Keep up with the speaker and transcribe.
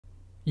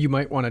you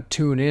might want to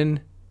tune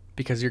in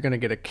because you're going to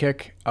get a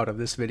kick out of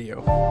this video.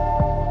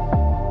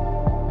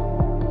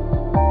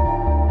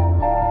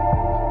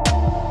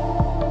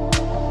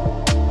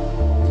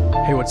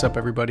 Hey, what's up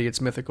everybody? It's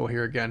Mythical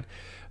here again.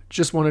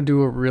 Just want to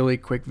do a really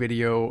quick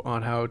video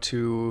on how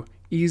to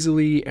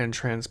easily and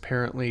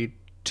transparently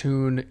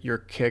tune your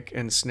kick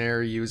and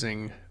snare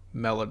using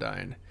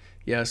Melodyne.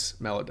 Yes,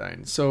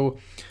 Melodyne. So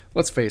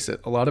let's face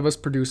it, a lot of us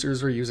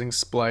producers are using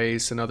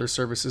Splice and other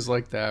services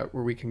like that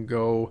where we can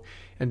go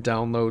and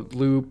download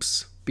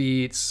loops,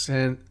 beats,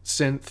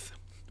 synth,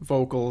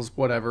 vocals,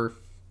 whatever.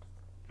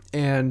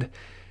 And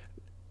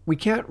we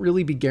can't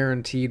really be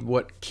guaranteed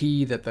what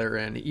key that they're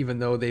in, even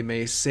though they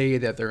may say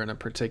that they're in a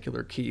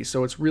particular key.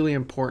 So it's really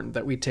important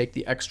that we take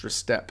the extra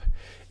step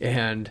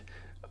and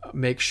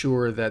make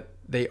sure that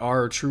they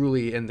are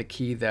truly in the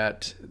key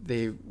that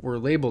they were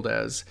labeled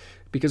as,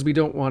 because we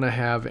don't want to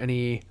have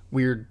any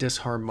weird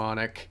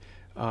disharmonic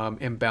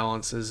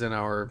imbalances in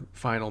our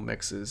final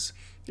mixes.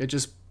 It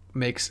just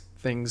makes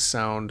things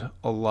sound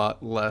a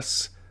lot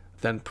less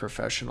than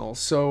professional.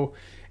 So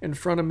in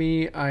front of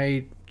me,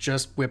 I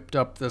just whipped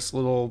up this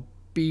little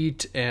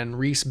beat and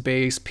Reese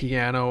bass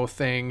piano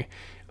thing.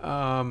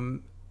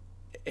 And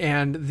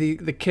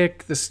the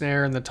kick, the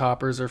snare, and the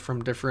toppers are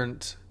from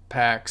different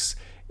packs.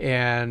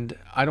 And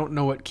I don't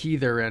know what key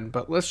they're in,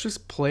 but let's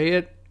just play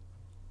it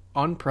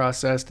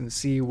unprocessed and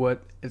see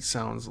what it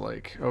sounds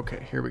like.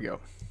 Okay, here we go.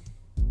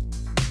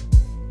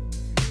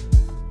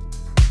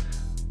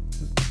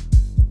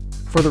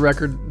 For the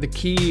record, the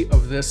key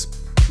of this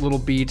little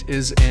beat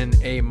is in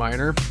A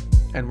minor,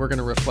 and we're going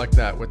to reflect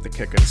that with the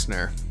kick and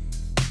snare.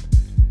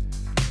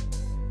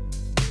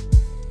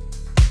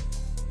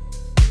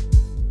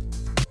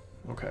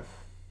 Okay.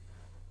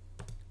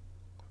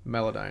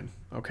 Melodyne.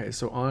 Okay,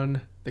 so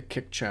on the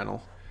kick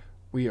channel,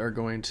 we are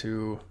going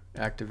to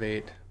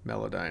activate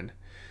Melodyne.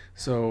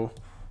 So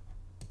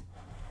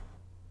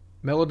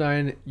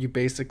Melodyne, you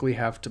basically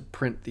have to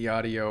print the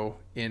audio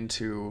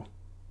into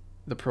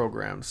the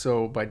program.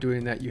 So by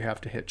doing that, you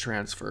have to hit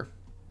transfer.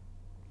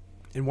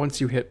 And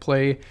once you hit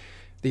play,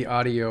 the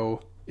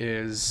audio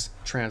is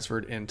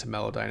transferred into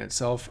Melodyne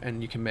itself,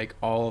 and you can make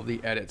all of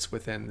the edits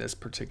within this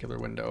particular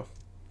window.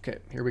 Okay,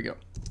 here we go.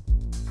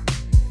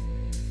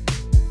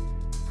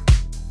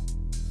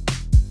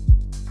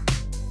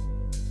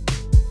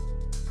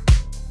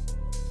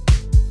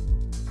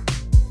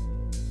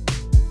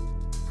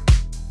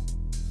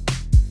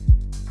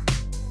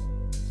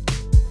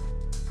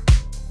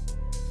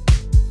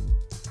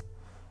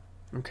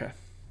 Okay.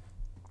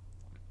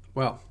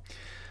 Well,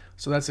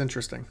 so that's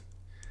interesting.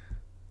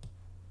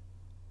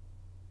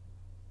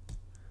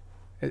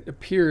 It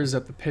appears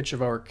that the pitch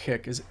of our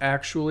kick is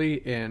actually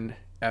in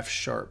F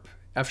sharp.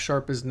 F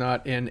sharp is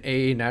not in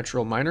A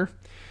natural minor.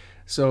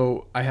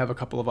 So I have a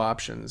couple of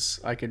options.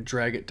 I could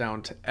drag it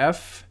down to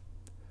F,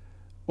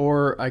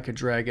 or I could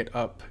drag it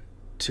up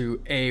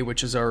to A,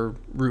 which is our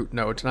root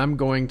note. And I'm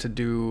going to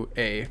do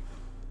A.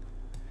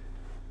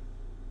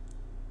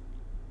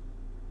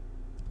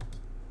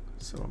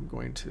 So I'm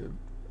going to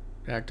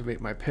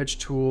activate my pitch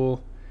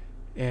tool,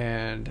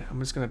 and I'm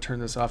just going to turn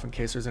this off in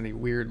case there's any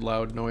weird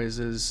loud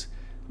noises.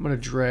 I'm going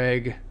to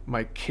drag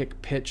my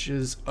kick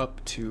pitches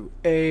up to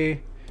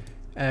A,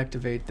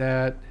 activate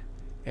that,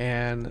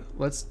 and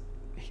let's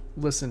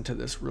listen to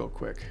this real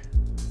quick.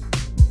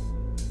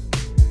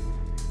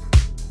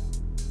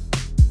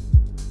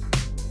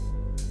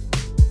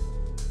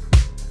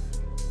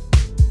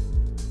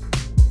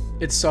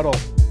 It's subtle,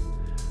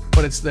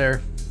 but it's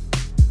there.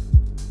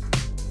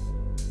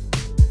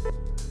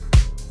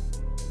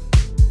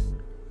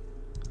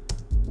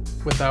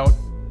 Without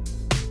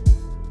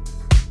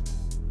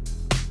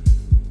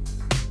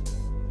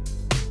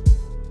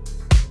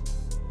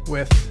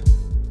with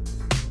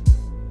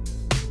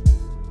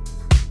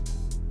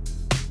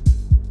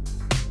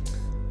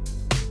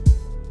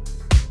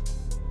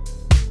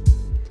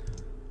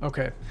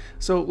okay,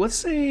 so let's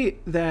say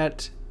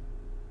that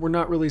we're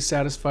not really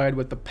satisfied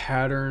with the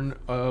pattern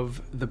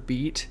of the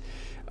beat.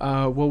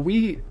 Well,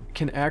 we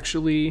can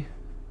actually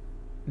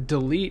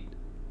delete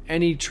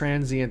any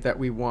transient that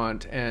we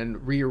want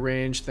and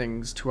rearrange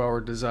things to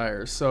our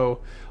desires.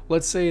 So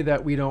let's say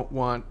that we don't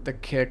want the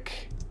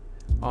kick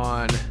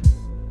on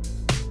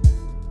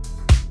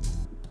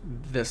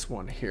this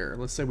one here.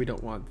 Let's say we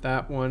don't want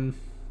that one,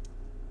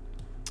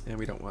 and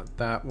we don't want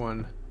that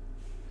one.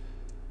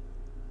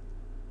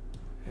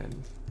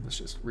 And let's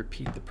just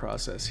repeat the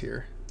process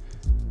here.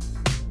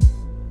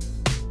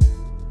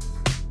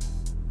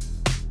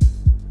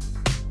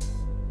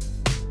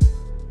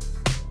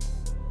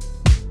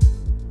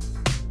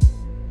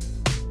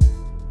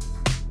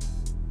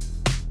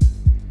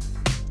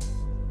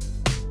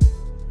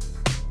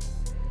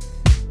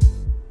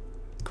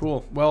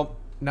 Cool. Well,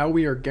 now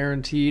we are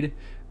guaranteed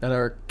that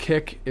our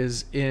kick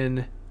is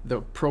in the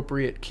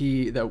appropriate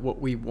key that what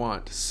we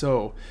want.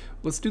 So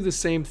let's do the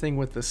same thing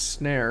with the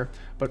snare,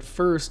 but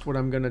first what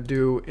I'm going to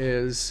do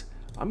is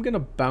I'm going to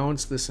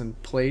bounce this in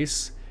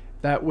place.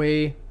 That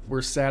way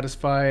we're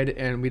satisfied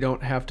and we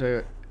don't have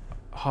to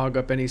hog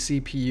up any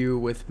CPU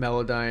with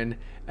Melodyne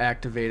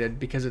activated,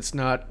 because it's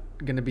not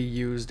going to be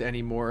used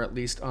anymore, at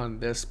least on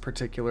this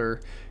particular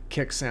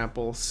kick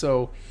sample.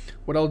 So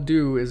what I'll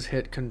do is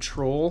hit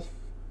Control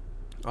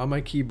on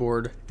my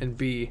keyboard and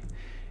B,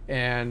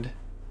 and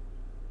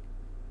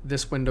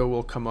this window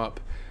will come up.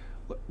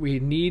 We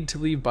need to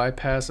leave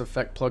bypass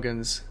effect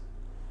plugins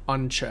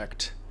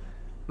unchecked.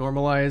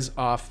 Normalize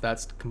off,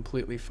 that's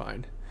completely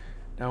fine.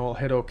 Now I'll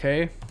hit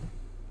OK,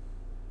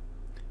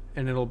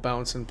 and it'll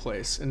bounce in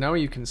place. And now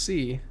you can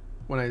see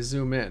when I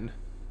zoom in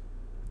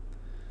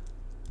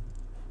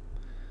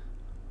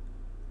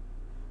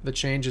the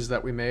changes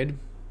that we made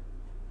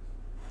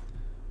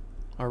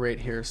are right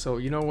here. So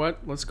you know what?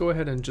 Let's go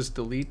ahead and just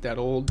delete that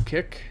old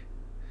kick.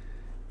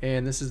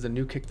 And this is the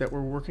new kick that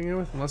we're working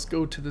with. And let's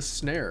go to the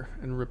snare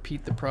and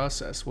repeat the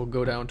process. We'll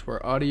go down to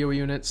our audio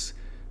units,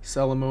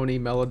 Ceremony,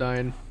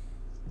 Melodyne.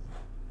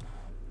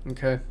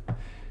 Okay.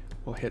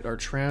 We'll hit our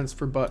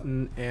transfer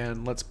button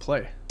and let's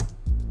play.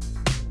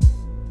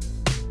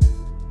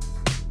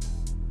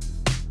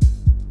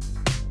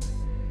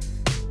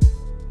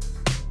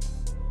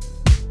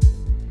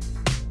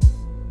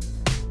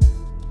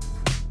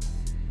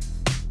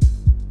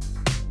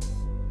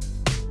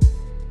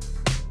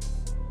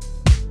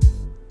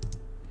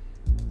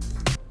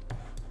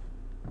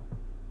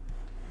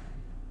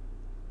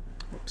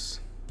 Whoops.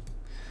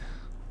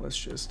 Let's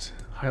just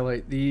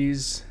highlight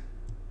these.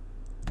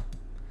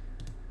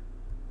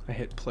 I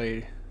hit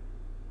play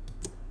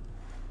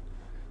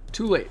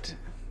too late.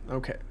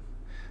 Okay,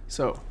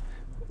 so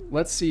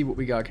let's see what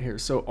we got here.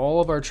 So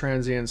all of our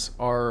transients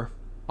are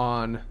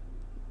on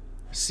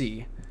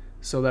C,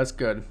 so that's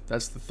good.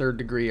 That's the third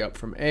degree up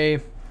from A.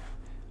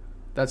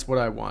 That's what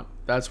I want.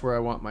 That's where I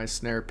want my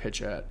snare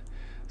pitch at.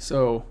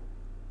 So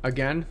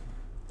again,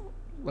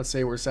 let's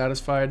say we're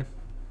satisfied.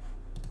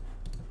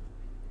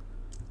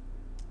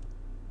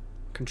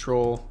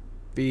 Control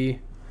B,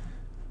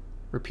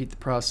 repeat the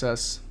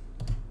process.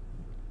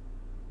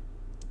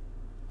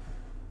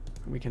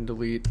 We can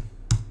delete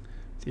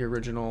the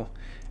original,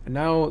 and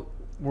now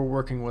we're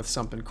working with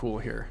something cool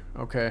here.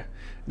 Okay,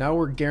 now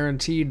we're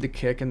guaranteed the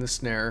kick and the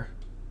snare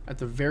at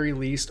the very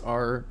least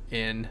are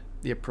in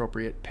the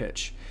appropriate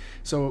pitch.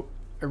 So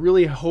I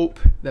really hope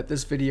that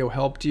this video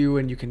helped you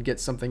and you can get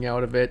something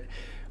out of it.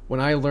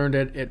 When I learned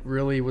it, it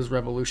really was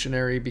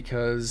revolutionary,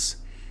 because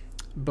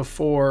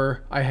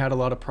before I had a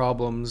lot of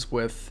problems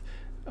with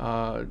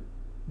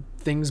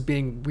things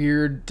being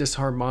weird,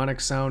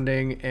 disharmonic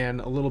sounding, and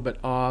a little bit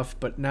off,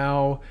 but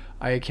now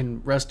I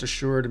can rest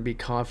assured and be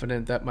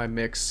confident that my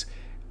mix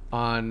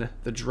on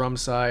the drum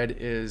side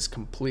is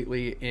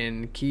completely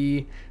in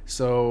key.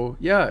 So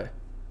yeah,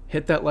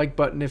 hit that like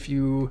button if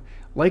you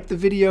like the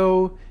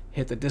video,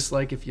 hit the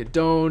dislike if you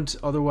don't.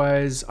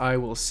 Otherwise, I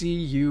will see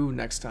you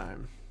next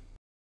time.